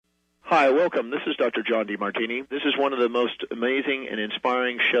Hi, welcome. This is Dr. John DeMartini. This is one of the most amazing and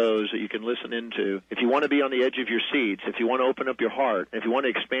inspiring shows that you can listen into. If you want to be on the edge of your seats, if you want to open up your heart, if you want to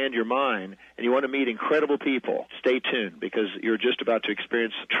expand your mind, and you want to meet incredible people, stay tuned because you're just about to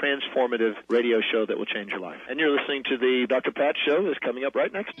experience a transformative radio show that will change your life. And you're listening to the Dr. Pat Show that's coming up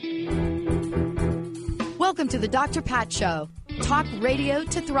right next. Welcome to the Dr. Pat Show. Talk radio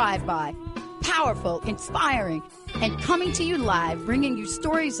to thrive by. Powerful, inspiring, and coming to you live, bringing you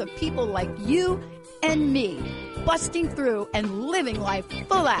stories of people like you and me, busting through and living life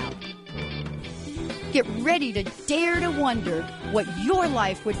full out. Get ready to dare to wonder what your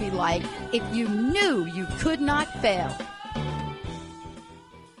life would be like if you knew you could not fail.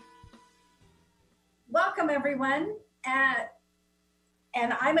 Welcome, everyone.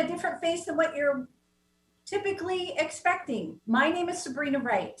 And I'm a different face than what you're typically expecting. My name is Sabrina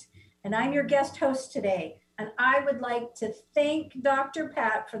Wright, and I'm your guest host today. And I would like to thank Dr.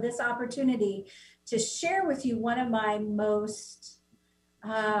 Pat for this opportunity to share with you one of my most,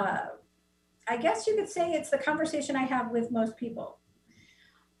 I guess you could say it's the conversation I have with most people.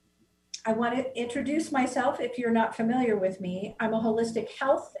 I want to introduce myself if you're not familiar with me. I'm a holistic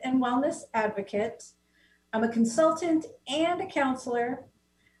health and wellness advocate. I'm a consultant and a counselor.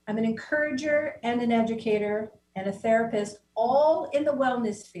 I'm an encourager and an educator and a therapist, all in the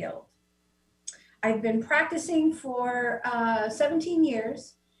wellness field. I've been practicing for 17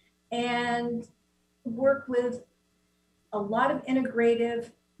 years and work with a lot of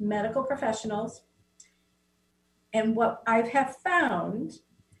integrative medical professionals. And what I have found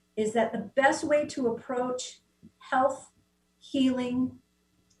is that the best way to approach health, healing,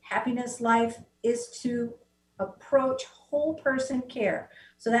 happiness, life is to approach whole person care.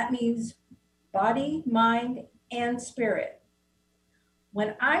 So that means body, mind, and spirit.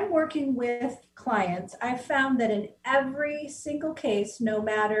 When I'm working with clients, I've found that in every single case, no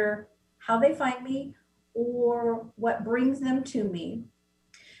matter how they find me or what brings them to me,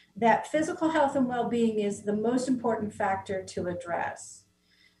 that physical health and well-being is the most important factor to address.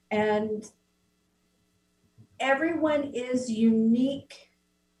 And everyone is unique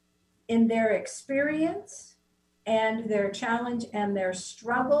in their experience and their challenge and their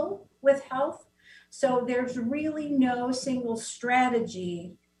struggle with health. So there's really no single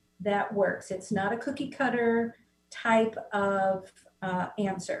strategy that works. It's not a cookie cutter type of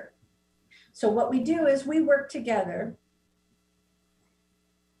answer. So what we do is we work together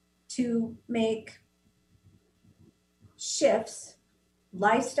to make shifts,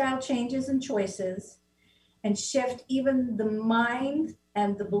 lifestyle changes and choices, and shift even the mind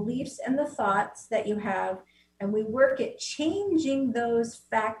and the beliefs and the thoughts that you have. And we work at changing those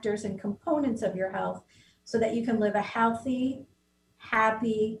factors and components of your health so that you can live a healthy,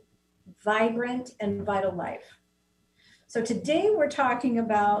 happy, vibrant, and vital life. So today we're talking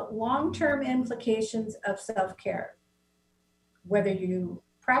about long-term implications of self-care, whether you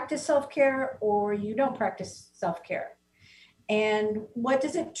practice self-care or you don't practice self-care. And what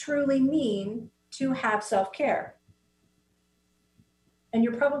does it truly mean to have self-care? And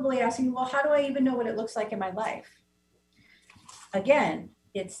you're probably asking, well, how do I even know what it looks like in my life? Again,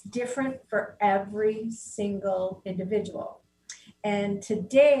 it's different for every single individual. And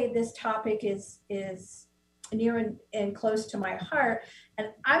today, this topic is near and close to my heart. And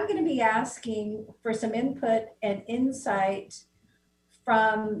I'm going to be asking for some input and insight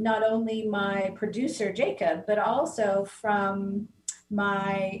from not only my producer, Jacob, but also from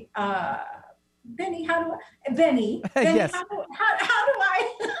my Benny, Yes. how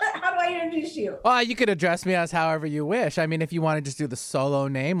do I introduce you? Well, you could address me as however you wish. I mean, if you want to just do the solo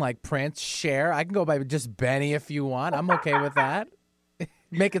name like Prince, Cher, I can go by just Benny if you want. I'm okay with that.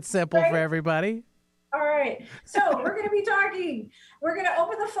 Make it simple for everybody. All right. So we're going to be talking. We're going to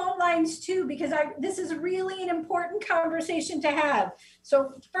open the phone lines too, because this is really an important conversation to have.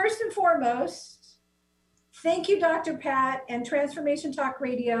 So first and foremost, thank you, Dr. Pat and Transformation Talk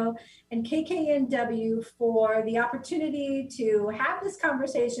Radio and KKNW for the opportunity to have this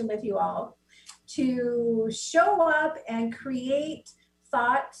conversation with you all, to show up and create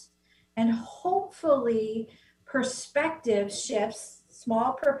thought and hopefully perspective shifts,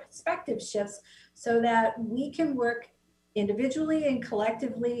 small perspective shifts, so that we can work individually and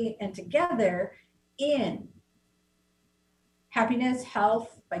collectively and together in happiness,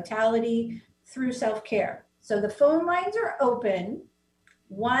 health, vitality through self-care. So the phone lines are open,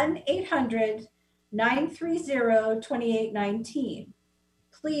 1-800-930-2819.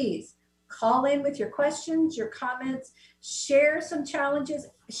 Please call in with your questions, your comments, share some challenges,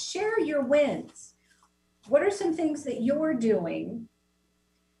 share your wins. What are some things that you're doing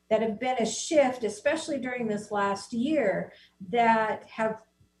that have been a shift, especially during this last year, that have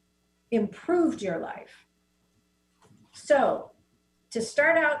improved your life. So to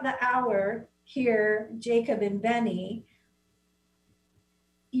start out the hour here, Jacob and Benny,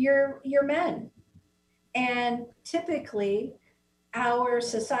 you're men. And typically our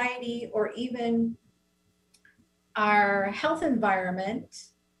society or even our health environment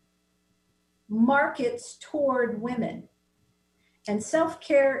markets toward women. And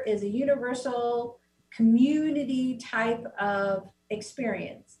self-care is a universal community type of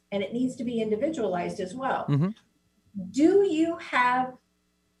experience, and it needs to be individualized as well. Mm-hmm. Do you have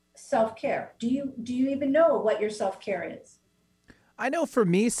self-care? Do you even know what your self-care is? I know for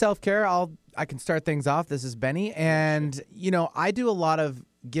me, self-care, I can start things off. This is Benny. And, I do a lot of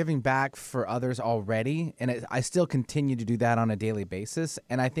giving back for others already. And I still continue to do that on a daily basis.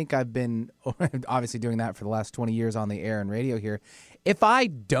 And I think I've been obviously doing that for the last 20 years on the air and radio here. If I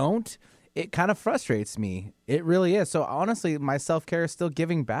don't, it kind of frustrates me. It really is. So honestly, my self-care is still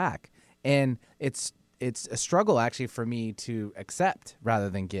giving back. And it's a struggle actually for me to accept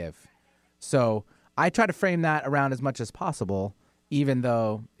rather than give. So I try to frame that around as much as possible, even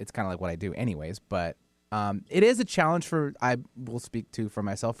though it's kind of like what I do anyways. But it is a challenge I will speak to for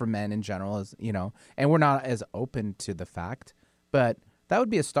myself, for men in general, as and we're not as open to the fact, but that would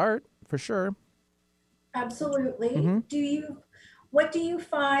be a start for sure. Absolutely. Mm-hmm. What do you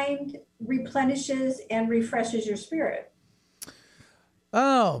find replenishes and refreshes your spirit?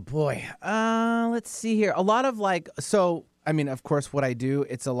 Oh boy. Let's see here. A lot of of course what I do,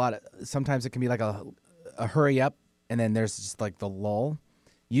 it's a lot of, sometimes it can be like a hurry up, and then there's just like the lull.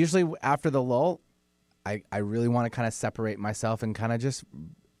 Usually after the lull, I really want to kind of separate myself and kind of just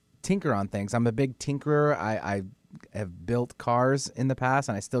tinker on things. I'm a big tinkerer. I have built cars in the past,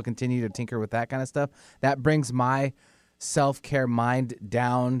 and I still continue to tinker with that kind of stuff. That brings my self-care mind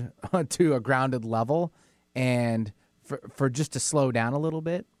down to a grounded level, and for just to slow down a little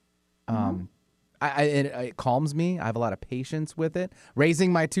bit. It calms me. I have a lot of patience with it.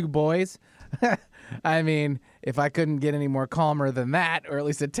 Raising my two boys, I mean, if I couldn't get any more calmer than that, or at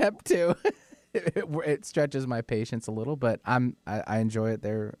least attempt to, it stretches my patience a little. But I enjoy it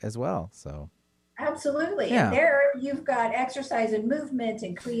there as well. So absolutely, yeah. And there you've got exercise and movement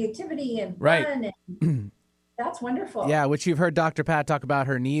and creativity and fun. And that's wonderful. Yeah, which you've heard Dr. Pat talk about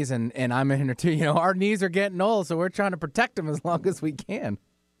her knees, and I'm in her too. Our knees are getting old, so we're trying to protect them as long as we can.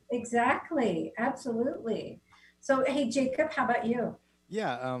 Exactly. Absolutely. So, hey, Jacob, how about you?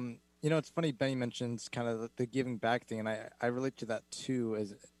 Yeah. It's funny. Benny mentions kind of the giving back thing, and I relate to that too.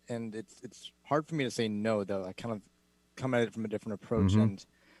 And it's hard for me to say no, though. I kind of come at it from a different approach, and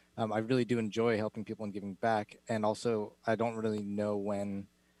I really do enjoy helping people and giving back. And also, I don't really know when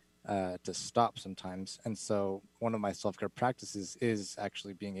to stop sometimes. And so, one of my self-care practices is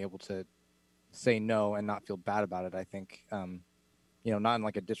actually being able to say no and not feel bad about it. I think. Not in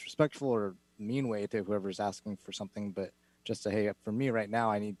like a disrespectful or mean way to whoever's asking for something, but just say, hey, for me right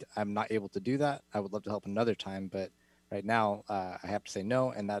now, I'm not able to do that. I would love to help another time, but right now I have to say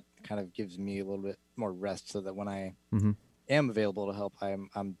no. And that kind of gives me a little bit more rest, so that when I am available to help,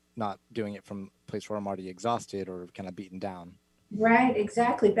 I'm not doing it from a place where I'm already exhausted or kind of beaten down. Right.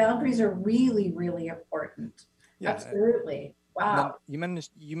 Exactly. Boundaries are really, really important. Yeah. Absolutely. Wow. You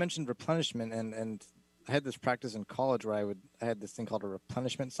mentioned replenishment, and I had this practice in college where I had this thing called a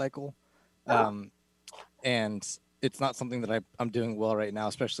replenishment cycle. And it's not something that I'm doing well right now,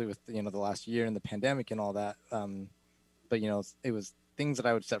 especially with, the last year and the pandemic and all that. But, it was things that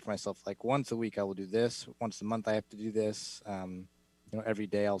I would set for myself, like once a week I will do this, once a month I have to do this. Every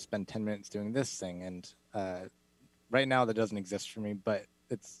day I'll spend 10 minutes doing this thing. And right now that doesn't exist for me, but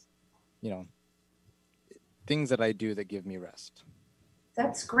it's, things that I do that give me rest.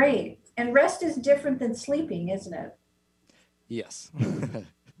 That's great. And rest is different than sleeping, isn't it? Yes.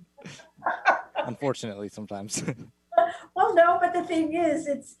 Unfortunately, sometimes. Well, no, but the thing is,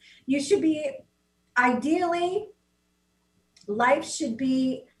 ideally, life should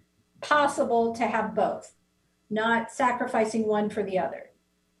be possible to have both, not sacrificing one for the other.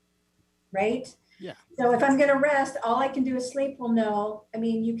 Right? Yeah. So if I'm going to rest, all I can do is sleep. Well, no. I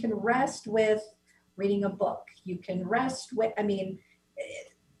mean, you can rest with reading a book. You can rest with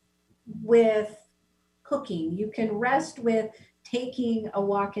cooking. You can rest with taking a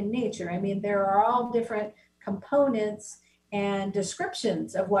walk in nature. I mean, there are all different components and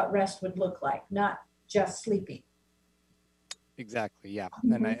descriptions of what rest would look like, not just sleeping. Exactly. Yeah.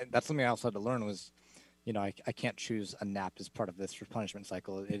 And that's something I also had to learn was, I can't choose a nap as part of this replenishment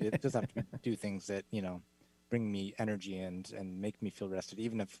cycle. It does have to do things that, bring me energy and make me feel rested,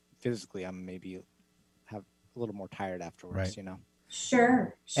 even if physically I'm maybe have a little more tired afterwards, Right.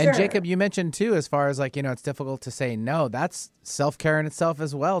 Sure. And Jacob, you mentioned too, as far as like, it's difficult to say no. That's self-care in itself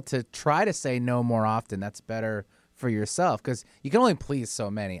as well, to try to say no more often. That's better for yourself because you can only please so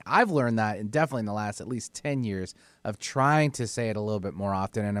many. I've learned that, and definitely in the last at least 10 years of trying to say it a little bit more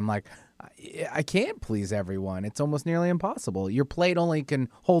often. And I'm like, I can't please everyone. It's almost nearly impossible. Your plate only can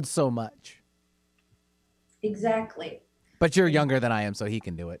hold so much. Exactly. But you're younger than I am, so he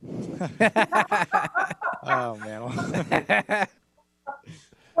can do it. Oh, man.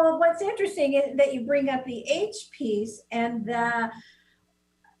 Well, what's interesting is that you bring up the H piece, and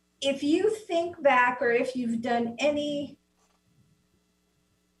if you think back, or if you've done any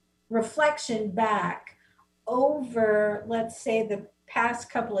reflection back over, let's say, the past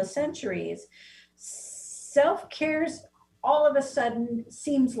couple of centuries, self-care's all of a sudden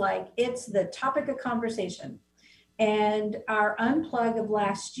seems like it's the topic of conversation. And our unplug of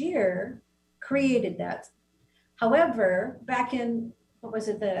last year created that. However, back in, what was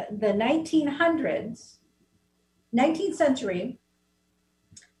it, the 1900s, 19th century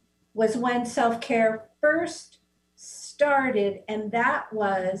was when self-care first started. And that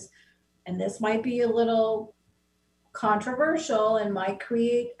was, and this might be a little controversial and might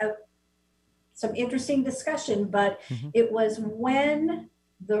create some interesting discussion, but it was when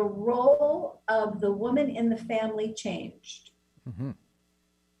the role of the woman in the family changed.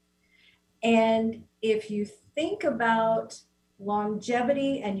 And if you think about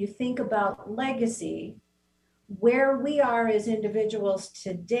longevity and you think about legacy, where we are as individuals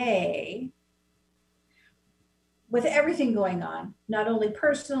today, with everything going on, not only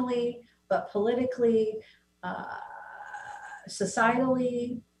personally, but politically,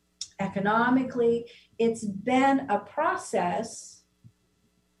 societally, economically, it's been a process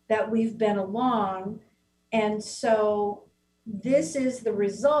that we've been along. And so this is the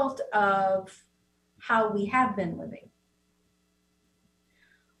result of how we have been living.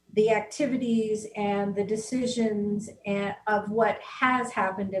 The activities and the decisions of what has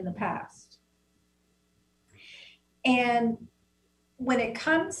happened in the past. And when it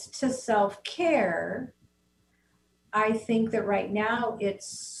comes to self-care, I think that right now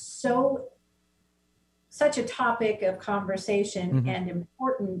it's such a topic of conversation and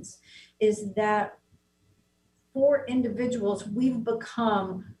importance, is that for individuals, we've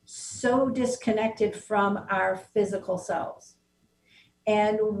become so disconnected from our physical selves.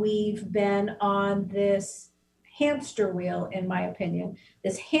 And we've been on this hamster wheel, in my opinion,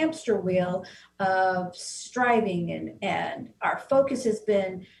 this hamster wheel of striving, and our focus has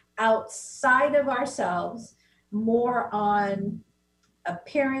been outside of ourselves, more on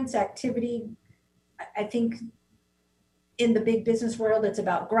appearance, activity. I think in the big business world, it's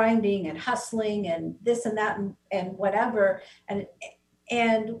about grinding and hustling and this and that and whatever.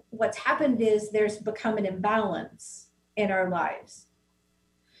 And what's happened is there's become an imbalance in our lives.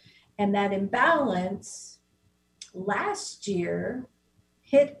 And that imbalance last year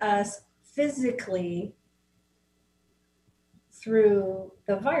hit us physically through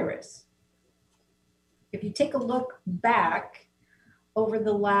the virus. If you take a look back over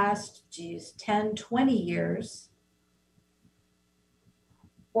the last, 10, 20 years,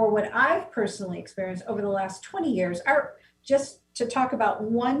 or what I've personally experienced over the last 20 years, just to talk about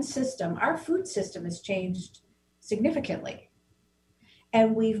one system, our food system has changed significantly.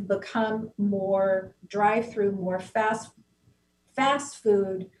 And we've become more drive-through, more fast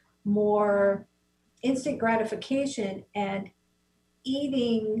food, more instant gratification, and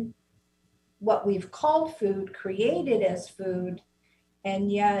eating what we've called food, created as food,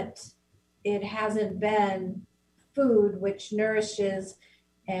 and yet it hasn't been food which nourishes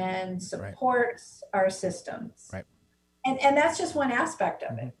and supports our systems. Right. And that's just one aspect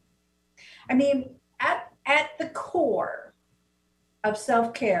of it. I mean, at the core of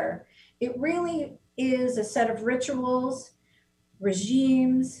self-care, it really is a set of rituals,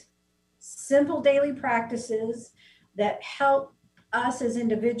 regimes, simple daily practices that help us as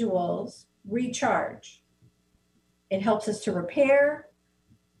individuals recharge. It helps us to repair,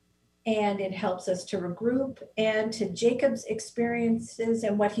 and it helps us to regroup. And to Jacob's experiences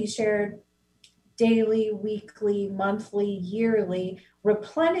and what he shared daily, weekly, monthly, yearly,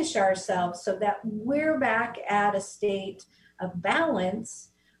 replenish ourselves so that we're back at a state of balance,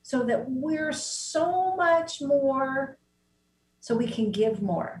 so that we're so much more, so we can give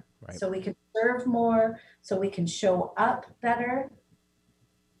more, so we can serve more, so we can show up better.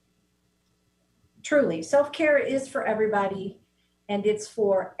 Truly, self-care is for everybody, and it's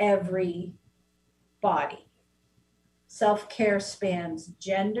for every body. Self-care spans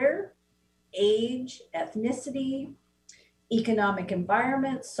gender, age, ethnicity, economic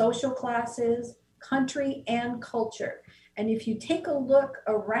environment, social classes, country, and culture. And if you take a look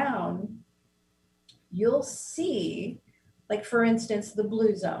around, you'll see, like, for instance, the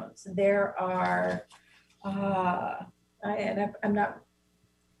blue zones. There are, I'm not,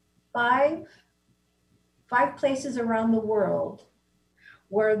 five places around the world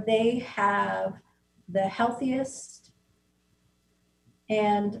where they have the healthiest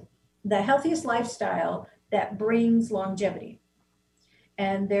lifestyle that brings longevity.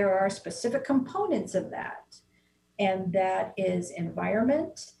 And there are specific components of that. And that is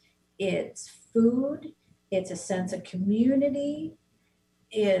environment, it's food, it's a sense of community,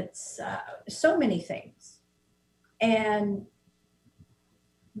 it's so many things. And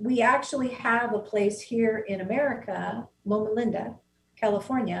we actually have a place here in America, Loma Linda,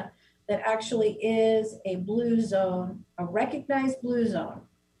 California, that actually is a blue zone, a recognized blue zone.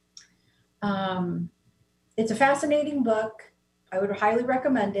 It's a fascinating book. I would highly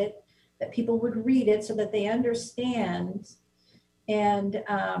recommend it, that people would read it so that they understand. And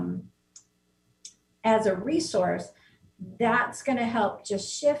as a resource, that's going to help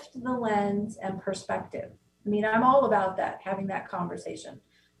just shift the lens and perspective. I mean, I'm all about that, having that conversation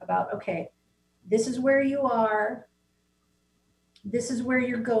about, okay, this is where you are. This is where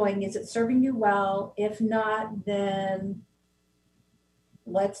you're going. Is it serving you well? If not, then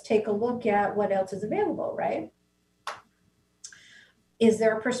let's take a look at what else is available, right? Is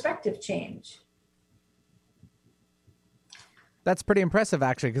there a perspective change? That's pretty impressive,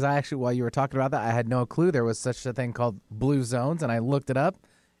 actually, because while you were talking about that, I had no clue there was such a thing called blue zones, and I looked it up,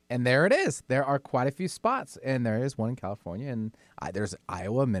 and there it is. There are quite a few spots, and there is one in California, and there's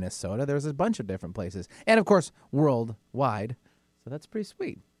Iowa, Minnesota. There's a bunch of different places, and of course, worldwide. So that's pretty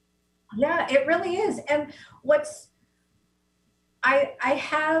sweet. Yeah, it really is. And I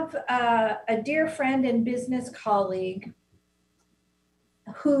have a dear friend and business colleague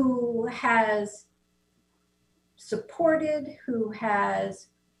who has supported, who has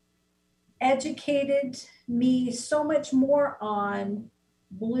educated me so much more on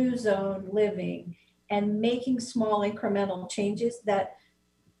blue zone living and making small incremental changes, that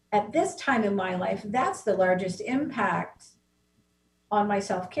at this time in my life, that's the largest impact on my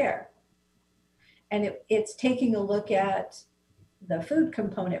self-care. And it's taking a look at the food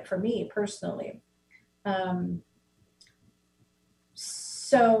component for me personally.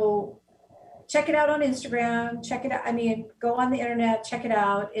 So check it out on Instagram, check it out. I mean, go on the internet, check it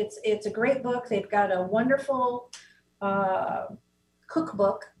out. It's a great book. They've got a wonderful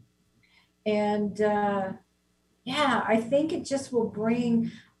cookbook. And I think it just will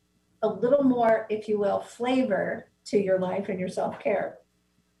bring a little more, if you will, flavor to your life and your self-care.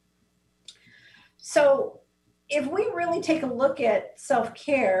 So if we really take a look at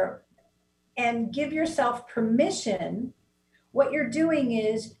self-care and give yourself permission, what you're doing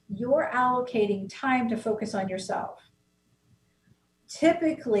is you're allocating time to focus on yourself.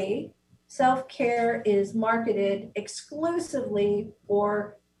 Typically, self-care is marketed exclusively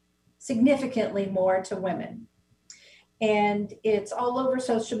or significantly more to women. And it's all over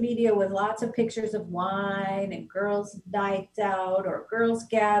social media with lots of pictures of wine and girls' nights out or girls'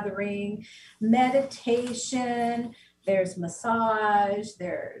 gathering, meditation, there's massage,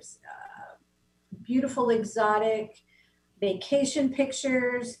 there's beautiful exotic vacation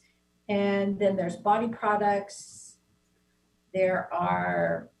pictures, and then there's body products. There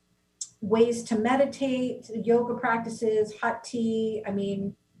are ways to meditate, yoga practices, hot tea. I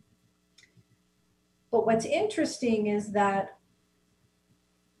mean, but what's interesting is that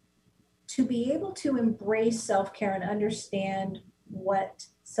to be able to embrace self-care and understand what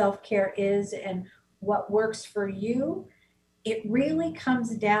self-care is and what works for you, it really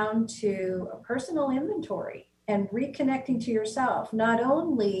comes down to a personal inventory and reconnecting to yourself, not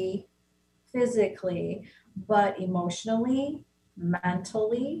only physically, but emotionally,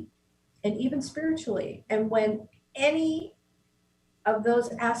 mentally, and even spiritually. And when any of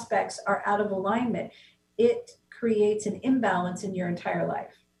those aspects are out of alignment, it creates an imbalance in your entire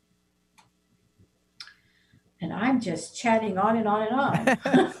life. And I'm just chatting on and on and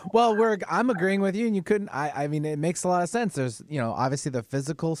on. Well, I'm agreeing with you, and you couldn't. I mean, it makes a lot of sense. There's, obviously the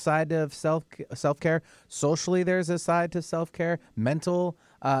physical side of self-care. Socially, there's a side to self-care. Mental,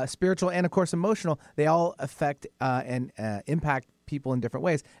 spiritual, and of course emotional. They all affect and impact people in different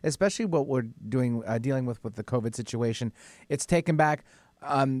ways. Especially what we're doing, dealing with the COVID situation. It's taken back.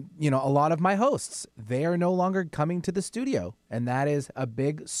 A lot of my hosts, they are no longer coming to the studio, and that is a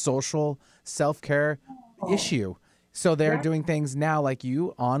big social self-care issue. So they're doing things now like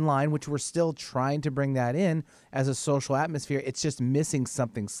you online, which we're still trying to bring that in as a social atmosphere. It's just missing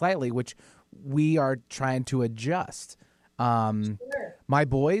something slightly, which we are trying to adjust. Sure. My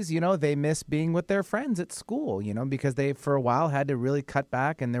boys, they miss being with their friends at school, because they, for a while, had to really cut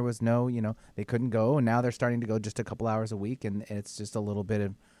back and there was no, they couldn't go. And now they're starting to go just a couple hours a week. And it's just a little bit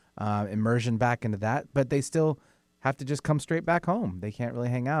of immersion back into that. But they still have to just come straight back home. They can't really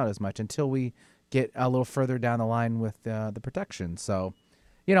hang out as much until we get a little further down the line with the protection. So,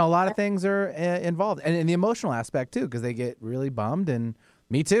 a lot of things are involved. And in the emotional aspect, too, because they get really bummed. And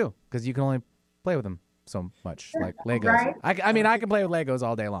me, too, because you can only play with them so much, like Legos. Right. I mean, I can play with Legos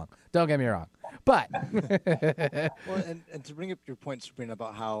all day long. Don't get me wrong. But Well, and to bring up your point, Sabrina,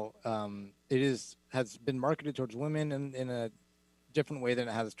 about how has been marketed towards women in a different way than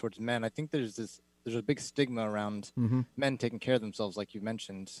it has towards men. I think there's a big stigma around men taking care of themselves, like you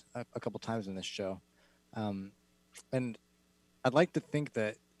mentioned a couple times in this show. And I'd like to think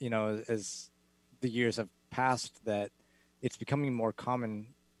that, as the years have passed, that it's becoming more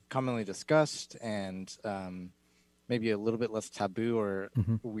commonly discussed and maybe a little bit less taboo or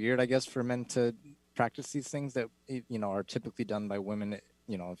weird, I guess, for men to practice these things that, are typically done by women,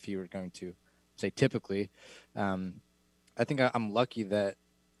 if you were going to say typically. I think I'm lucky that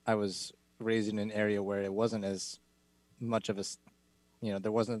I was raised in an area where it wasn't as much of a,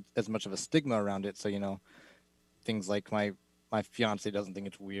 there wasn't as much of a stigma around it. So, things like my fiance doesn't think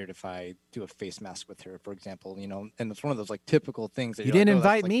it's weird if I do a face mask with her, for example, and it's one of those like typical things that you didn't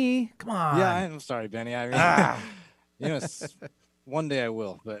invite me. Come on. Yeah, I'm sorry, Benny. I mean, one day I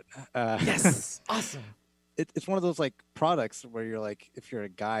will, but yes, awesome. It's one of those like products where you're like, if you're a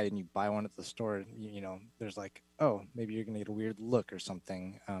guy and you buy one at the store, there's like, oh, maybe you're gonna get a weird look or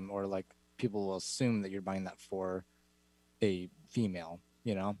something, or like people will assume that you're buying that for a female,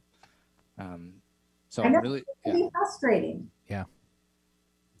 So And that's really, really frustrating. Yeah.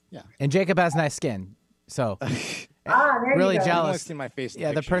 Yeah. And Jacob has nice skin, so There really you go. I jealous. want to see my face. in Yeah,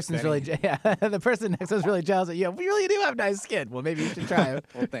 the pictures, person's Benny. the person next to us is really jealous. Yeah, we really do have nice skin. Well, maybe you should try it.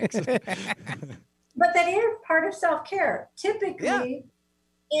 Well, thanks. But that is part of self-care. Typically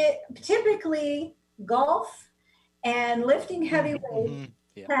golf and lifting heavy weights Mhm.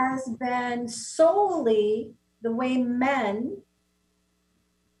 Yeah. has been solely the way men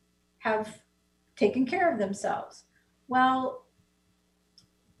have taken care of themselves. Well,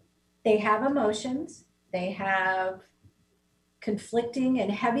 they have emotions, they have conflicting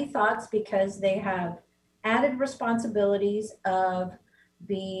and heavy thoughts because they have added responsibilities of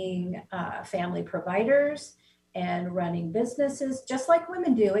being family providers and running businesses, just like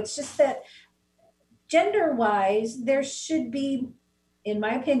women do. It's just that gender-wise, there should be, in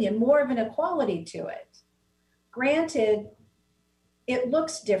my opinion, more of an equality to it. Granted, it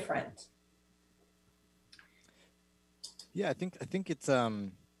looks different. Yeah, I think it's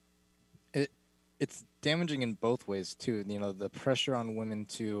it's damaging in both ways too. The pressure on women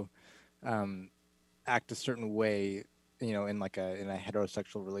to act a certain way, in a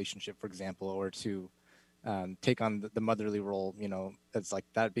heterosexual relationship, for example, or to take on the motherly role, it's like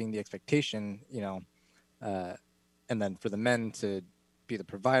that being the expectation, and then for the men to be the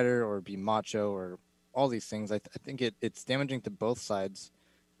provider or be macho or all these things. I think it's damaging to both sides.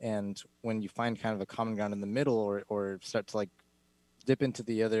 And when you find kind of a common ground in the middle or start to like dip into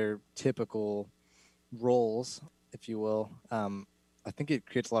the other typical roles, if you will, I think it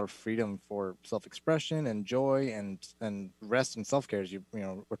creates a lot of freedom for self-expression and joy and rest and self-care, as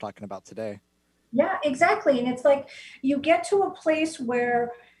we're talking about today. Yeah, exactly. And it's like you get to a place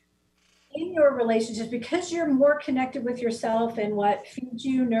where in your relationships, because you're more connected with yourself and what feeds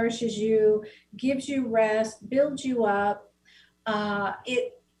you, nourishes you, gives you rest, builds you up,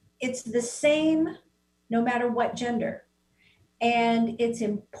 it's the same no matter what gender. And it's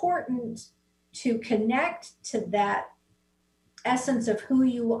important to connect to that essence of who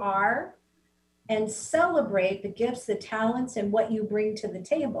you are and celebrate the gifts, the talents, and what you bring to the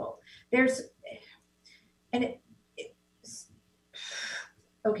table.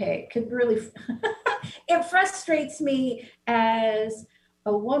 It could really, it frustrates me as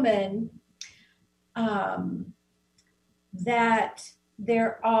a woman that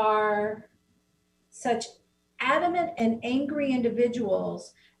there are such adamant and angry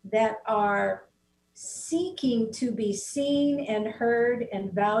individuals that are seeking to be seen and heard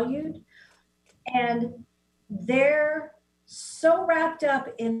and valued. And they're so wrapped up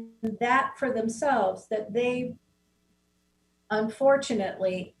in that for themselves that they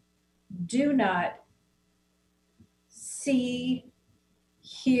unfortunately do not see,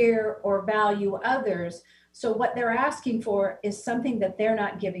 hear, or value others. So what they're asking for is something that they're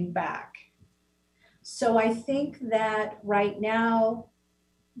not giving back. So I think that right now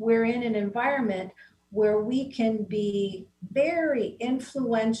we're in an environment where we can be very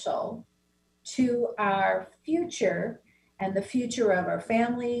influential to our future and the future of our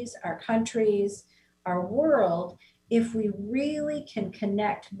families, our countries, our world, if we really can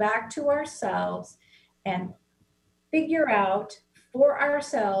connect back to ourselves and figure out for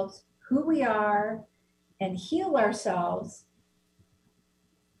ourselves who we are and heal ourselves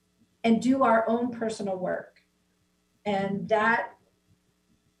and do our own personal work. And that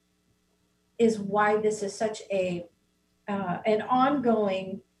is why this is such an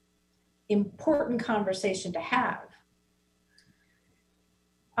ongoing, important conversation to have.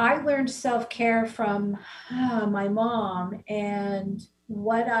 I learned self-care from my mom, and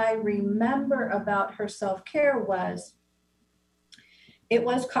what I remember about her self-care was it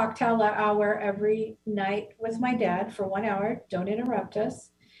was cocktail hour every night with my dad for 1 hour. Don't interrupt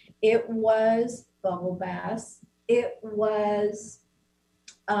us. It was bubble baths. It was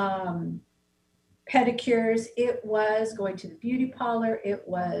pedicures. It was going to the beauty parlor. It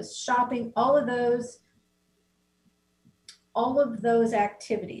was shopping. All of those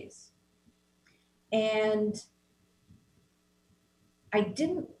activities. And I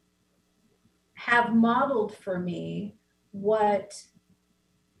didn't have modeled for me what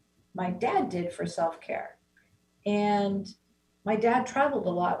my dad did for self-care. And my dad traveled a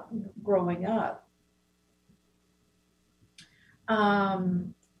lot growing up.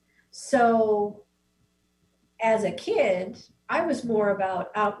 So as a kid, I was more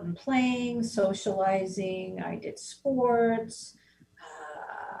about out and playing, socializing. I did sports.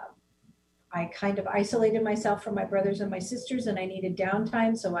 I kind of isolated myself from my brothers and my sisters, and I needed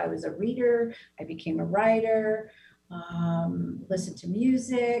downtime. So I was a reader. I became a writer, listened to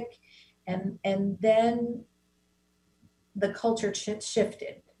music. And then the culture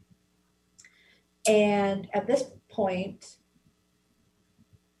shifted. And at this point,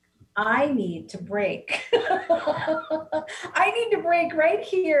 I need to break. I need to break right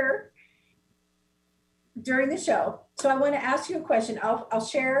here during the show. So I want to ask you a question. I'll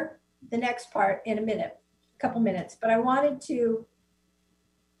share the next part in a couple minutes, but I wanted to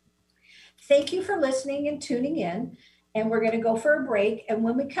thank you for listening and tuning in, and we're going to go for a break. And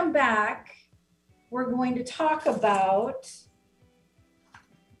when we come back, we're going to talk about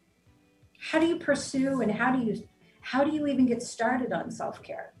how do you pursue and how do you even get started on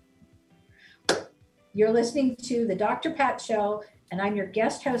self-care? You're listening to the Dr. Pat Show, and I'm your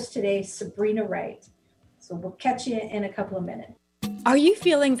guest host today, Sabrina Wright. So we'll catch you in a couple of minutes. Are you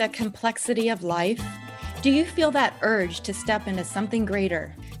feeling the complexity of life? Do you feel that urge to step into something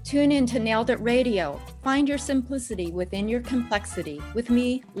greater? Tune in to Nailed It Radio. Find your simplicity within your complexity with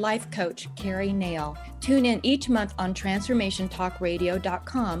me, life coach Carrie Nail. Tune in each month on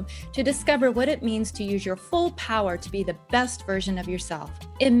TransformationTalkRadio.com to discover what it means to use your full power to be the best version of yourself.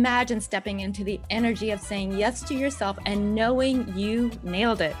 Imagine stepping into the energy of saying yes to yourself and knowing you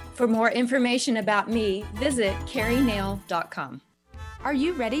nailed it. For more information about me, visit CarrieNail.com. Are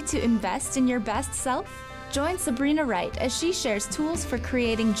you ready to invest in your best self? Join Sabrina Wright as she shares tools for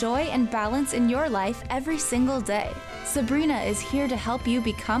creating joy and balance in your life every single day. Sabrina is here to help you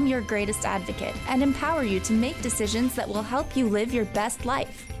become your greatest advocate and empower you to make decisions that will help you live your best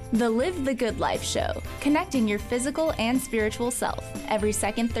life. The Live the Good Life Show, connecting your physical and spiritual self, every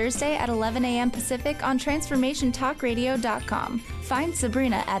second Thursday at 11 a.m. Pacific on TransformationTalkRadio.com. Find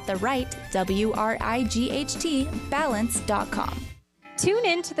Sabrina at the Wright, WRIGHT, balance.com. Tune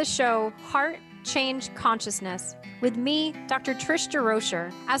in to the show Heart Change Consciousness with me, Dr. Trish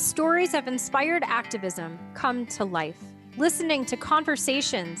DeRocher, as stories of inspired activism come to life. Listening to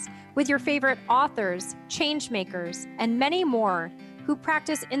conversations with your favorite authors, change makers, and many more who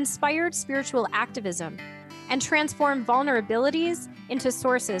practice inspired spiritual activism and transform vulnerabilities into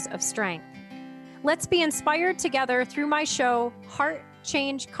sources of strength. Let's be inspired together through my show, Heart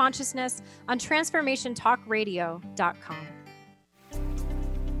Change Consciousness, on TransformationTalkRadio.com.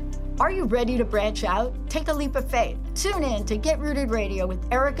 Are you ready to branch out? Take a leap of faith. Tune in to Get Rooted Radio with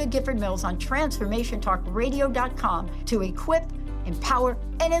Erica Gifford Mills on TransformationTalkRadio.com to equip, empower,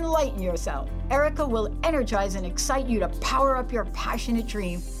 and enlighten yourself. Erica will energize and excite you to power up your passionate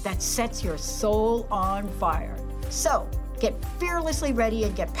dream that sets your soul on fire. So, get fearlessly ready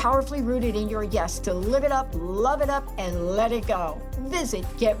and get powerfully rooted in your yes to live it up, love it up, and let it go. Visit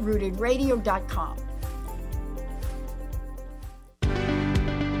GetRootedRadio.com.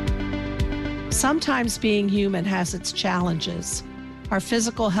 Sometimes being human has its challenges. Our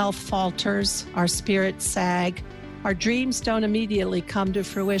physical health falters, our spirits sag, our dreams don't immediately come to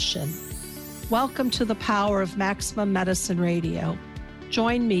fruition. Welcome to the power of Maximum Medicine Radio.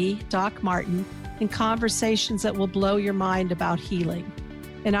 Join me, Doc Martin, in conversations that will blow your mind about healing.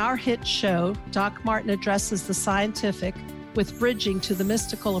 In our hit show, Doc Martin addresses the scientific with bridging to the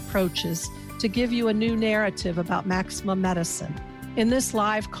mystical approaches to give you a new narrative about Maximum Medicine. In this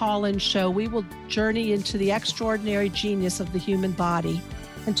live call-in show, we will journey into the extraordinary genius of the human body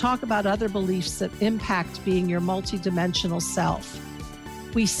and talk about other beliefs that impact being your multidimensional self.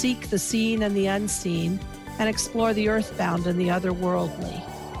 We seek the seen and the unseen and explore the earthbound and the otherworldly,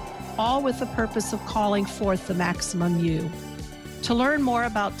 all with the purpose of calling forth the maximum you. To learn more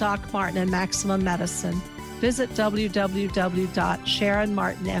about Doc Martin and Maximum Medicine, visit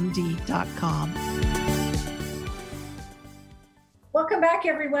www.sharonmartinmd.com. Welcome back,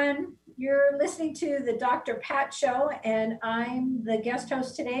 everyone. You're listening to the Dr. Pat Show, and I'm the guest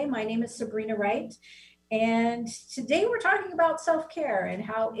host today. My name is Sabrina Wright, and today we're talking about self-care and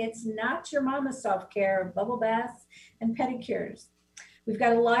how it's not your mama's self-care, bubble baths and pedicures. We've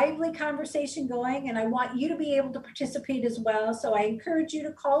got a lively conversation going, and I want you to be able to participate as well. So I encourage you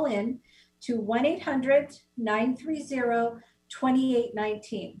to call in to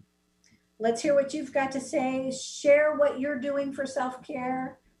 1-800-930-2819. Let's hear what you've got to say. Share what you're doing for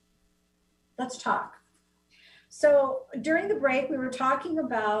self-care. Let's talk. So during the break, we were talking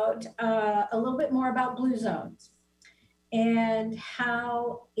about a little bit more about blue zones and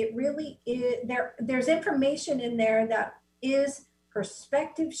how it really is, there's information in there that is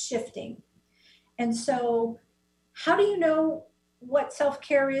perspective shifting. And so how do you know what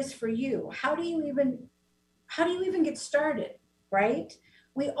self-care is for you? How do you even get started, right?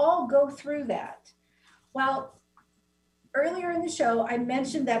 We all go through that. Well, earlier in the show, I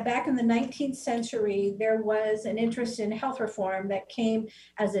mentioned that back in the 19th century, there was an interest in health reform that came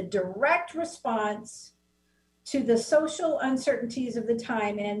as a direct response to the social uncertainties of the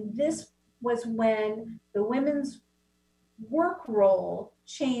time. And this was when the women's work role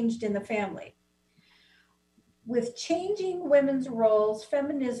changed in the family. With changing women's roles,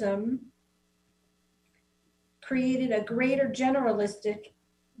 feminism created a greater general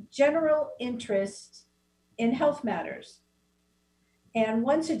interest in health matters. And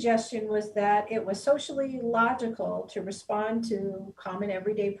one suggestion was that it was socially logical to respond to common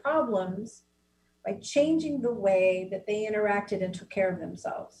everyday problems by changing the way that they interacted and took care of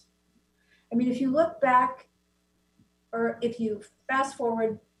themselves. I mean, if you look back, or if you fast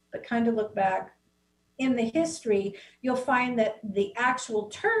forward, but kind of look back in the history, you'll find that the actual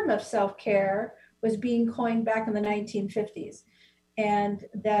term of self-care was being coined back in the 1950s, and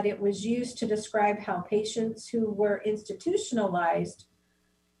that it was used to describe how patients who were institutionalized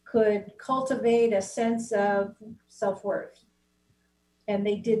could cultivate a sense of self-worth. And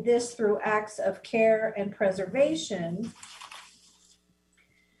they did this through acts of care and preservation,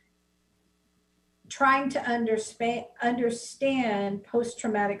 trying to understand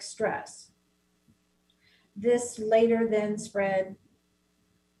post-traumatic stress. This later then spread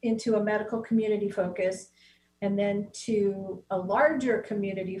into a medical community focus, and then to a larger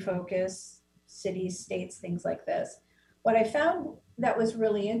community focus, cities, states, things like this. What I found that was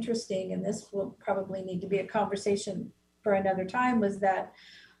really interesting, and this will probably need to be a conversation for another time, was that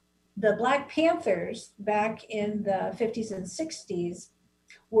the Black Panthers back in the 50s and 60s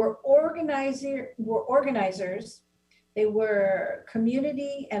were organizers. They were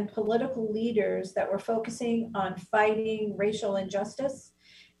community and political leaders that were focusing on fighting racial injustice.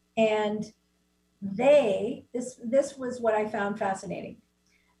 And this was what I found fascinating.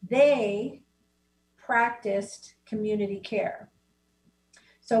 They practiced community care.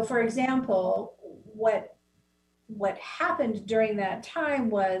 So for example, what happened during that time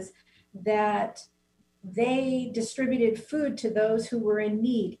was that they distributed food to those who were in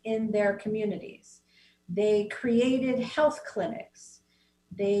need in their communities. They created health clinics.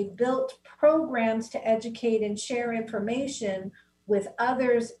 They built programs to educate and share information with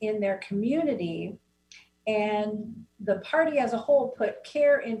others in their community. And the party as a whole put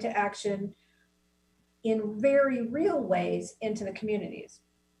care into action in very real ways into the communities.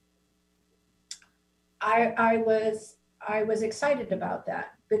 I was excited about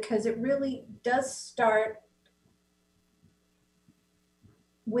that, because it really does start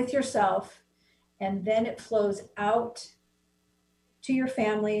with yourself, and then it flows out to your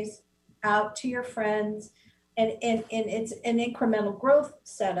families, out to your friends, and it's an incremental growth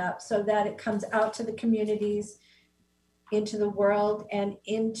setup so that it comes out to the communities, into the world, and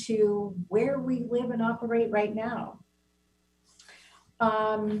into where we live and operate right now.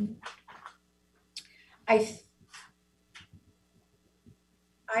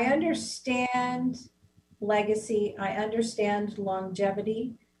 I understand legacy, I understand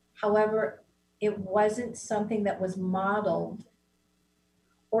longevity. However, it wasn't something that was modeled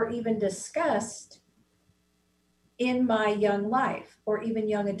or even discussed in my young life or even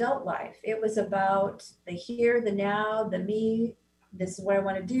young adult life. It was about the here, the now, the me, this is what I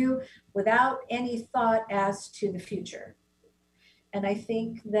want to do, without any thought as to the future. And I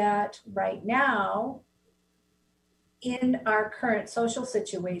think that right now, in our current social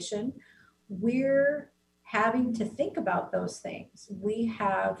situation, we're having to think about those things. We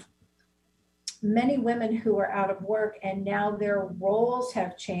have many women who are out of work, and now their roles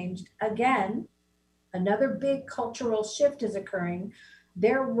have changed again. Another big cultural shift is occurring.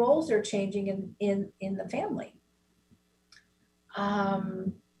 Their roles are changing in the family.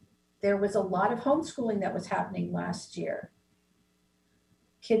 There was a lot of homeschooling that was happening last year.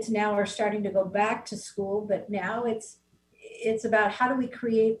 Kids now are starting to go back to school, but now it's about how do we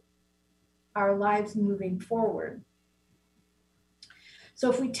create our lives moving forward. So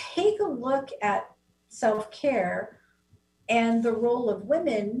if we take a look at self-care and the role of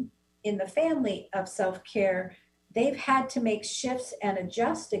women in the family of self-care, they've had to make shifts and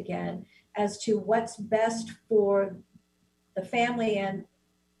adjust again as to what's best for the family and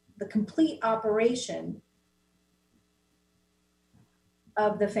the complete operation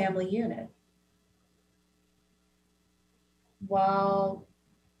of the family unit. While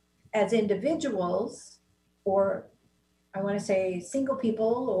as individuals, or I want to say single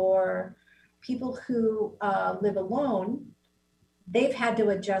people or people who live alone, they've had to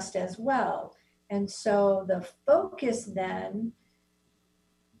adjust as well. And so the focus then,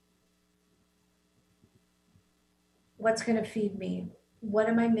 what's going to feed me? What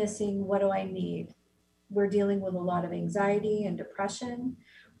am I missing? What do I need? We're dealing with a lot of anxiety and depression.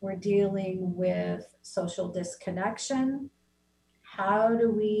 We're dealing with social disconnection. How do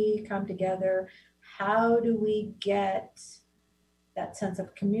we come together? How do we get that sense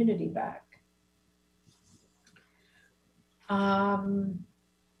of community back?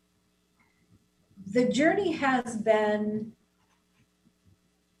 The journey has been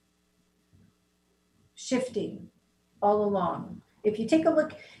shifting all along. If you take a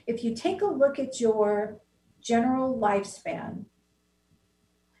look at your general lifespan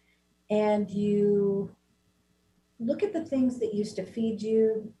and you look at the things that used to feed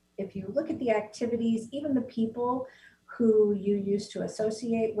you, if you look at the activities, even the people who you used to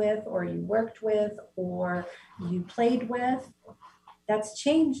associate with or you worked with or you played with, that's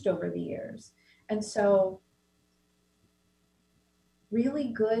changed over the years. And so really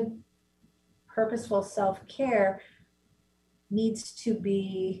good, purposeful self-care needs to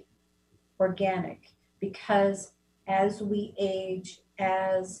be organic, because as we age,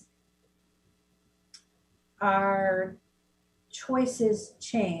 as our choices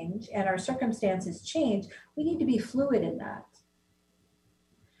change and our circumstances change, we need to be fluid in that.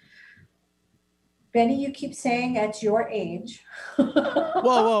 Benny, you keep saying at your age.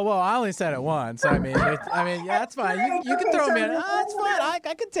 Whoa! I only said it once. I mean, yeah, that's fine. You can throw me in. Oh, it's fine.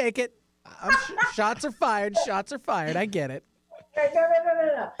 I can take it. Shots are fired. Shots are fired. I get it.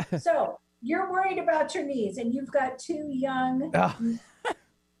 No. So you're worried about your knees, and you've got two young. Oh.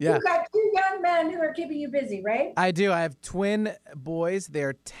 Yeah. You've got two young men who are keeping you busy, right? I do. I have twin boys.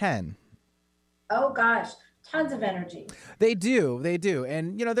 They're 10. Oh gosh. Tons of energy. They do.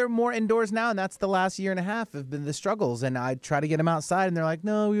 And, they're more indoors now, and that's the last year and a half have been the struggles. And I try to get them outside, and they're like,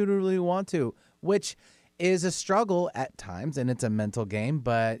 no, we don't really want to, which is a struggle at times, and it's a mental game.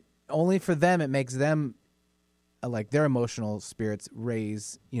 But only for them, it makes them, like, their emotional spirits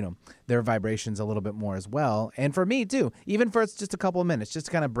raise, their vibrations a little bit more as well. And for me, too, even for it's just a couple of minutes, just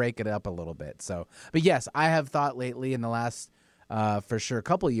to kind of break it up a little bit. So, but yes, I have thought lately in the last for sure a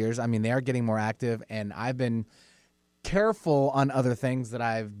couple of years, I mean, they are getting more active, and I've been careful on other things that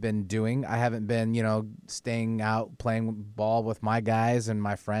I've been doing. I haven't been, staying out playing ball with my guys and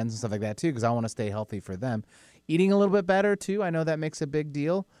my friends and stuff like that too, because I want to stay healthy for them. Eating a little bit better too. I know that makes a big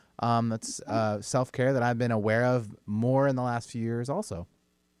deal. That's self-care that I've been aware of more in the last few years also.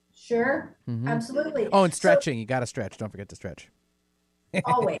 Sure. Mm-hmm. Absolutely. Oh, and stretching. You got to stretch. Don't forget to stretch.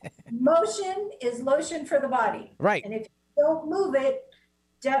 Always. Motion is lotion for the body. Right. And if don't move it,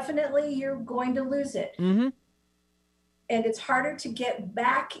 definitely you're going to lose it. Mm-hmm. And it's harder to get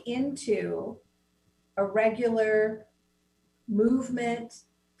back into a regular movement,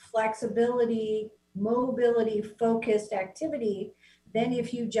 flexibility, mobility focused activity than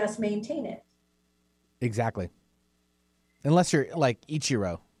if you just maintain it. Exactly. Unless you're like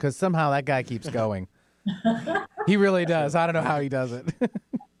Ichiro, because somehow that guy keeps going. He really does. I don't know how he does it.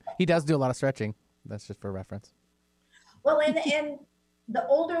 He does do a lot of stretching. That's just for reference. Well, and the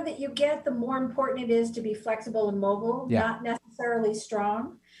older that you get, the more important it is to be flexible and mobile, not necessarily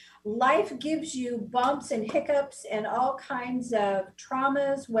strong. Life gives you bumps and hiccups and all kinds of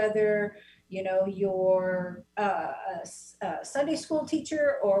traumas, whether you know, you're a Sunday school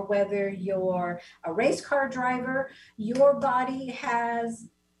teacher or whether you're a race car driver, your body has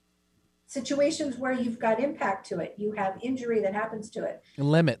situations where you've got impact to it. You have injury that happens to it.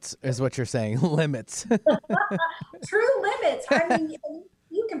 Limits is what you're saying. Limits. True limits. I mean,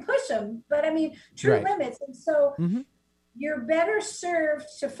 you can push them, but I mean, true Right. limits. And so you're better served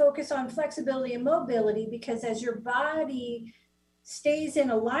to focus on flexibility and mobility, because as your body stays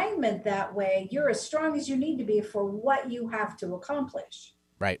in alignment that way, you're as strong as you need to be for what you have to accomplish.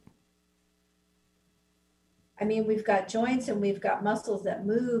 Right. I mean, we've got joints and we've got muscles that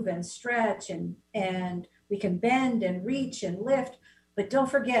move and stretch, and we can bend and reach and lift, but don't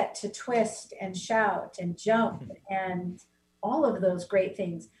forget to twist and shout and jump and all of those great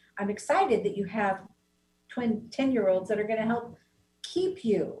things. I'm excited that you have twin 10-year-olds that are going to help keep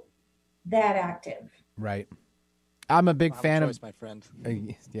you that active. Right. I'm a big fan choice, of my friend.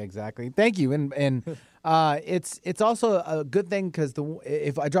 Yeah, exactly. Thank you. And it's also a good thing because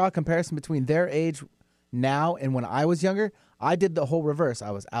if I draw a comparison between their age now and when I was younger, I did the whole reverse.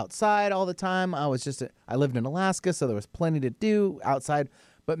 I was outside all the time. I lived in Alaska, so there was plenty to do outside.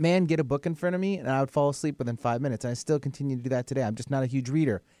 But man, get a book in front of me and I would fall asleep within 5 minutes. And I still continue to do that today. I'm just not a huge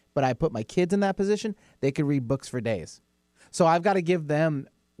reader. But I put my kids in that position. They could read books for days. So I've got to give them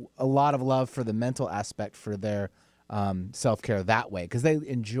a lot of love for the mental aspect for their self-care that way, because they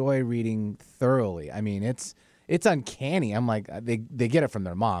enjoy reading thoroughly. I mean, it's uncanny. I'm like, they get it from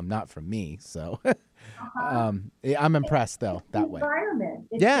their mom, not from me. So I'm impressed though that way. Environment.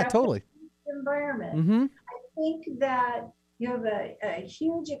 Yeah, totally. Environment. I think that you have a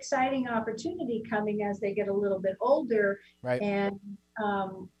huge, exciting opportunity coming as they get a little bit older, right? And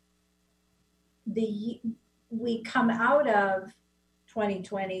we come out of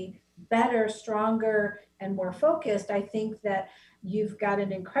 2020 better, stronger, and more focused. I think that you've got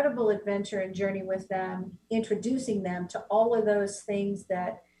an incredible adventure and journey with them, introducing them to all of those things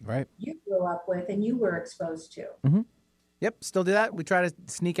that you grew up with and you were exposed to. Yep, still do that. We try to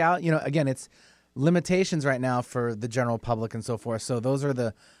sneak out. You know, again, it's limitations right now for the general public and so forth. So those are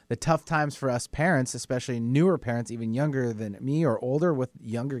the tough times for us parents, especially newer parents, even younger than me or older with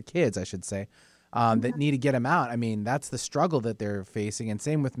younger kids, I should say. That need to get them out. I mean, that's the struggle that they're facing. And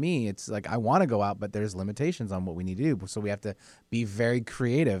same with me. It's like, I want to go out, but there's limitations on what we need to do. So we have to be very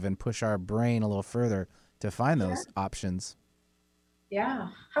creative and push our brain a little further to find those options. Yeah.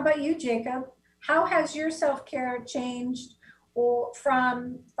 How about you, Jacob? How has your self-care changed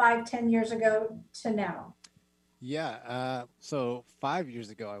from 5-10 years ago to now? Yeah. So 5 years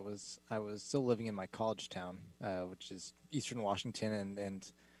ago, I was still living in my college town, which is Eastern Washington,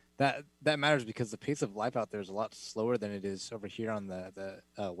 and that matters because the pace of life out there is a lot slower than it is over here on the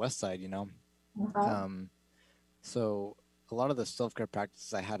west side, you know. So a lot of the self-care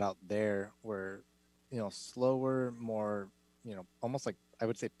practices I had out there were, you know, slower, more, you know, almost like I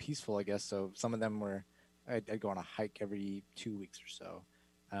would say peaceful, I guess. So some of them were, I'd go on a hike every 2 weeks or so.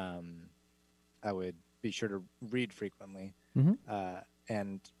 I would be sure to read frequently.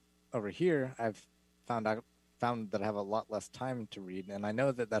 And over here, I've found that I have a lot less time to read. And I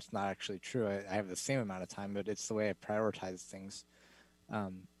know that that's not actually true. I have the same amount of time, but it's the way I prioritize things.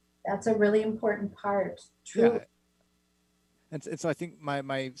 That's a really important part. True. Yeah. And so I think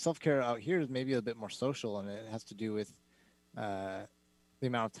my self-care out here is maybe a bit more social, and it has to do with the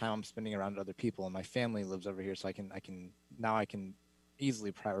amount of time I'm spending around other people. And my family lives over here, so I can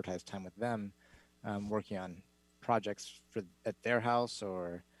easily prioritize time with them, working on projects at their house,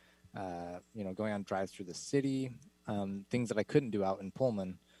 or you know, going on drives through the city, things that I couldn't do out in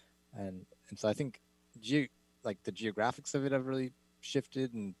Pullman. And so I think the geographics of it have really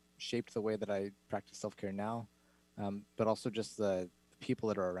shifted and shaped the way that I practice self-care now. But also just the people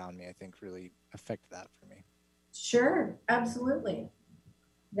that are around me, I think, really affect that for me. Sure, absolutely.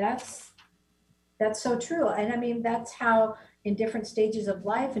 That's so true. And I mean, that's how in different stages of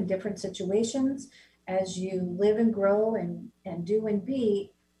life and different situations, as you live and grow and do and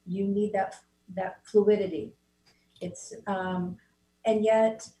be, you need that fluidity. It's and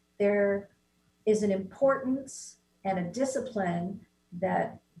yet there is an importance and a discipline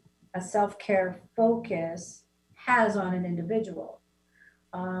that a self-care focus has on an individual.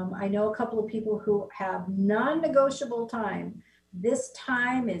 I know a couple of people who have non-negotiable time. This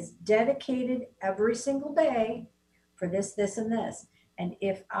time is dedicated every single day for this, and this. And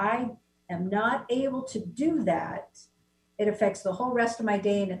if I am not able to do that, it affects the whole rest of my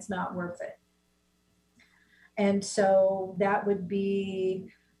day and it's not worth it. And so that would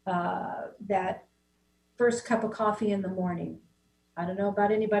be that first cup of coffee in the morning. I don't know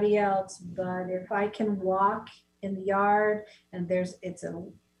about anybody else, but if I can walk in the yard and it's a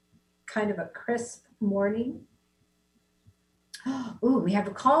kind of a crisp morning. Ooh, we have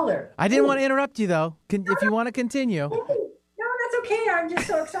a caller. I didn't want to interrupt you, though. If you want to continue. No, that's okay. I'm just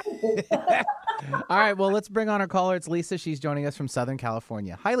so excited. All right, well, let's bring on our caller. It's Lisa. She's joining us from Southern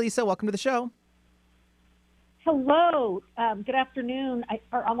California. Hi, Lisa. Welcome to the show. Hello. Good afternoon,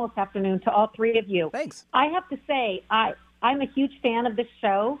 or almost afternoon, to all three of you. Thanks. I have to say, I'm a huge fan of this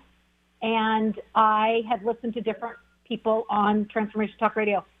show, and I have listened to different people on Transformation Talk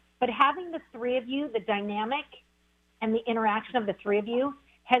Radio. But having the three of you, the dynamic and the interaction of the three of you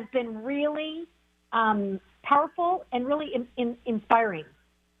has been really powerful and really inspiring.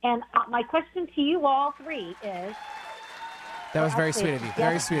 And my question to you all three is... That was very sweet of you.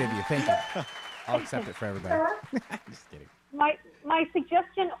 Very sweet of you. Thank you. I'll accept it for everybody. Just kidding. My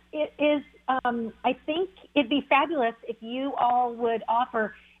suggestion is I think it'd be fabulous if you all would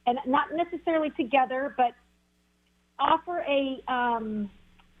offer, and not necessarily together, but offer a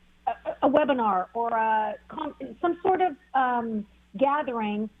webinar or some sort of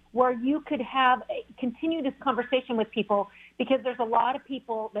gathering where you could continue this conversation with people, because there's a lot of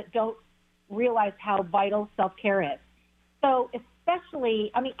people that don't realize how vital self-care is. So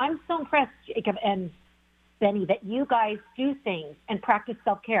especially, I'm so impressed, Jacob and Benny, that you guys do things and practice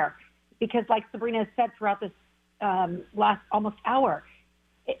self-care, because like Sabrina has said throughout this last almost hour,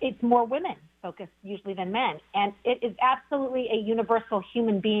 it's more women focused usually than men. And it is absolutely a universal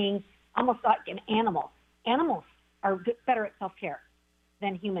human being, almost like an animal. Animals are better at self-care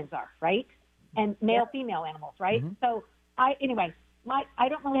than humans are, right? And male-female animals, right? Mm-hmm. So I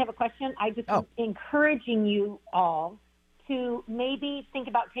don't really have a question. I just am encouraging you all to maybe think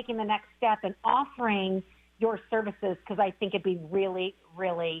about taking the next step and offering your services, because I think it'd be really,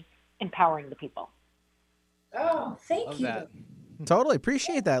 really empowering to people. Oh, thank you. That. Totally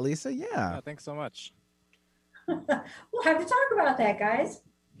appreciate that, Lisa. Yeah. Thanks so much. We'll have to talk about that, guys.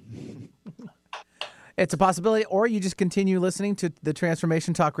 It's a possibility, or you just continue listening to the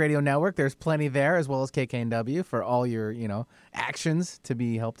Transformation Talk Radio Network. There's plenty there, as well as KKNW, for all your, actions to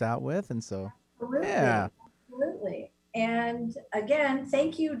be helped out with. And so, Absolutely. Yeah. Absolutely. And again,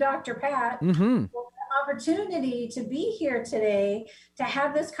 thank you, Dr. Pat, for the opportunity to be here today to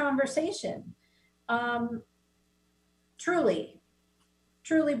have this conversation.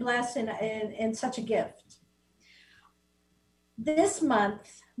 Truly blessed and such a gift. This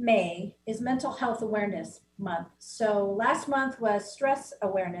month, May, is Mental Health Awareness Month. So last month was stress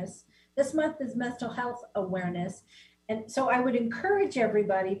awareness. This month is mental health awareness. And so I would encourage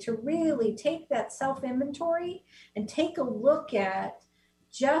everybody to really take that self-inventory and take a look at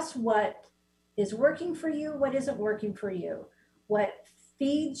just what is working for you, what isn't working for you, what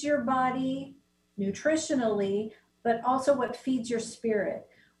feeds your body nutritionally, but also what feeds your spirit,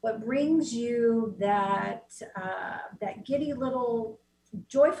 what brings you that giddy little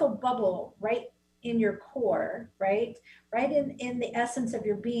joyful bubble right in your core, right in the essence of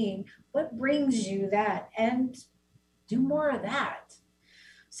your being. What brings you that? And do more of that.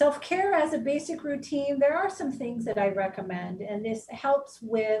 Self-care as a basic routine, there are some things that I recommend, and this helps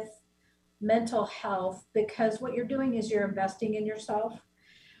with mental health, because what you're doing is you're investing in yourself.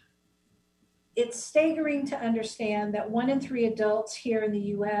 It's staggering to understand that 1 in 3 adults here in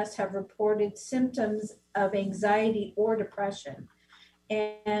the US have reported symptoms of anxiety or depression.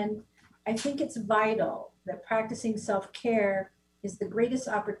 And I think it's vital that practicing self-care is the greatest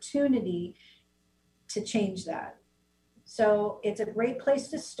opportunity to change that. So it's a great place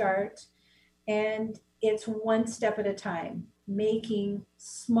to start, and it's one step at a time, making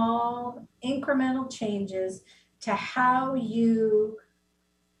small incremental changes to how you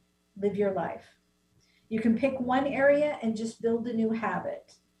live your life. You can pick one area and just build a new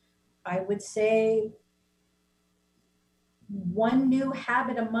habit. I would say 1 new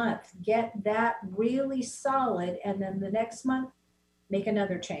habit a month, get that really solid, and then the next month, make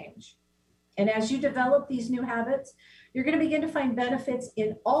another change. And as you develop these new habits, you're going to begin to find benefits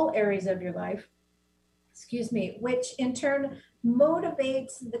in all areas of your life, which in turn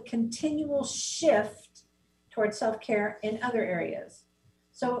motivates the continual shift towards self-care in other areas.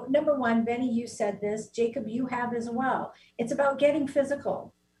 So number 1, Benny, you said this, Jacob, you have as well. It's about getting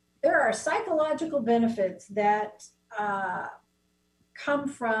physical. There are psychological benefits that come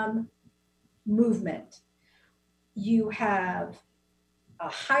from movement. You have a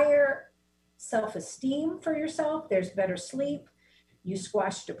higher self-esteem for yourself. There's better sleep. You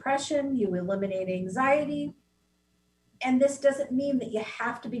squash depression. You eliminate anxiety. And this doesn't mean that you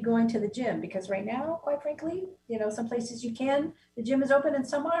have to be going to the gym, because right now, quite frankly, some places you can, the gym is open and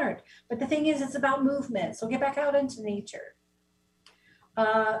some aren't. But the thing is, it's about movement. So get back out into nature.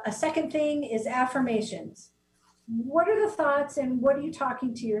 A second thing is affirmations. what are the thoughts and what are you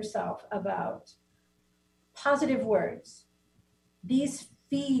talking to yourself about? Positive words. These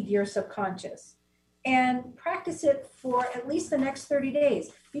feed your subconscious, and practice it for at least the next 30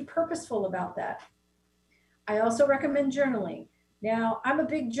 days. Be purposeful about that. I also recommend journaling. Now, I'm a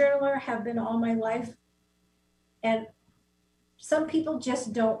big journaler, have been all my life, and some people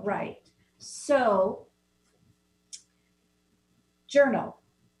just don't write. So journal.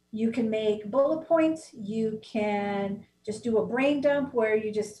 You can make bullet points. You can just do a brain dump where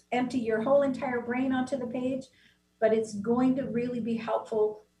you just empty your whole entire brain onto the page, but it's going to really be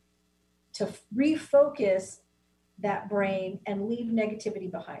helpful to refocus that brain and leave negativity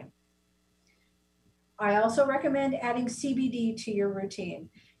behind. I also recommend adding CBD to your routine.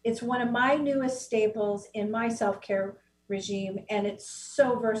 It's one of my newest staples in my self-care regime, and it's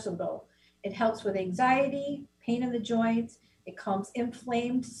so versatile. It helps with anxiety, pain in the joints. It calms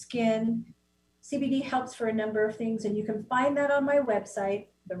inflamed skin. CBD helps for a number of things, and you can find that on my website,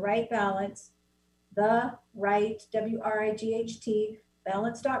 The Right Balance, The Right, W-R-I-G-H-T,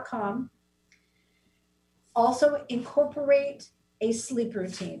 balance.com. Also incorporate a sleep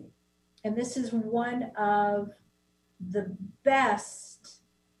routine. And this is one of the best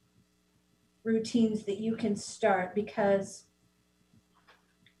routines that you can start, because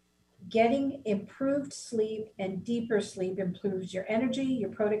getting improved sleep and deeper sleep improves your energy, your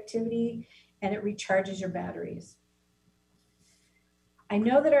productivity, and it recharges your batteries. I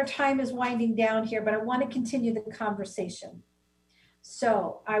know that our time is winding down here, but I want to continue the conversation.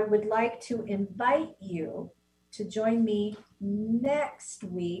 So I would like to invite you to join me next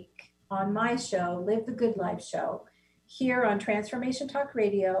week on my show, Live the Good Life Show, here on Transformation Talk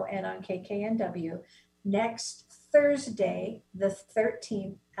Radio and on KKNW, next Thursday, the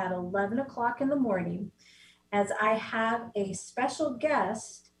 13th at 11 o'clock in the morning, as I have a special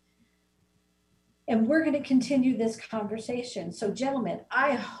guest, and we're going to continue this conversation. So gentlemen,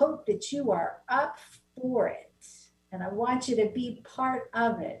 I hope that you are up for it, and I want you to be part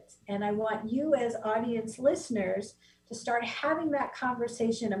of it. And I want you as audience listeners to start having that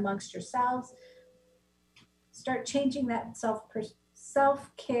conversation amongst yourselves, start changing that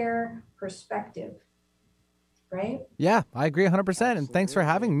self-care perspective. Right? Yeah, I agree 100%. Absolutely. And thanks for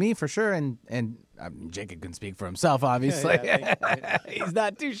having me for sure. And Jacob can speak for himself, obviously. Yeah, he's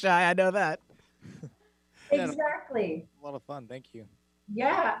not too shy. I know that. Exactly. A lot of fun. Thank you.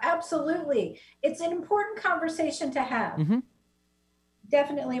 Yeah, absolutely. It's an important conversation to have. Mm-hmm.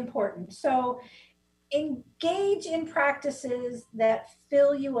 Definitely important. So engage in practices that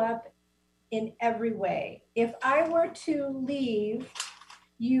fill you up in every way. If I were to leave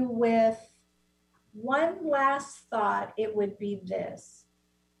you with one last thought, it would be this.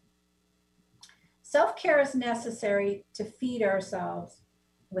 Self-care is necessary to feed ourselves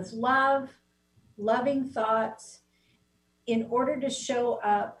with love, loving thoughts, in order to show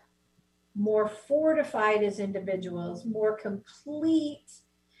up more fortified as individuals, more complete,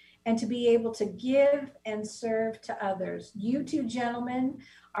 and to be able to give and serve to others. You two gentlemen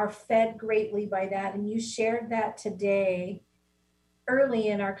are fed greatly by that, and you shared that today early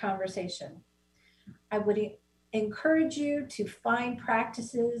in our conversation. I would encourage you to find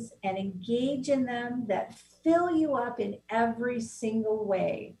practices and engage in them that fill you up in every single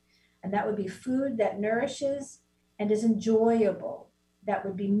way. And that would be food that nourishes and is enjoyable. That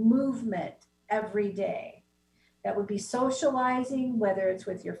would be movement every day. That would be socializing, whether it's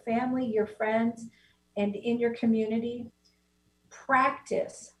with your family, your friends, and in your community.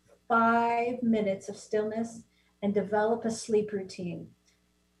 Practice 5 minutes of stillness and develop a sleep routine.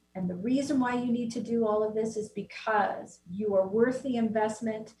 And the reason why you need to do all of this is because you are worth the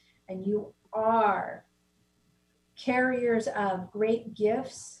investment, and you are carriers of great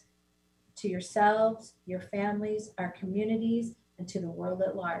gifts to yourselves, your families, our communities, and to the world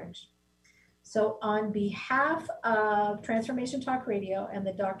at large. So on behalf of Transformation Talk Radio and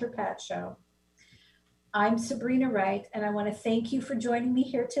the Dr. Pat Show, I'm Sabrina Wright, and I want to thank you for joining me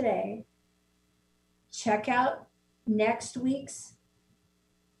here today. Check out next week's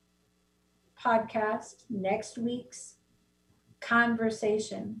podcast, next week's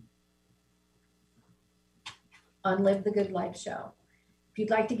conversation on Live the Good Life Show. If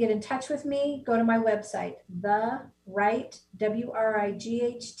you'd like to get in touch with me, go to my website, The Right,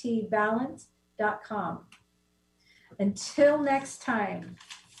 W-R-I-G-H-T, balance.com. Until next time,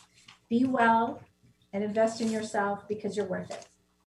 be well and invest in yourself, because you're worth it.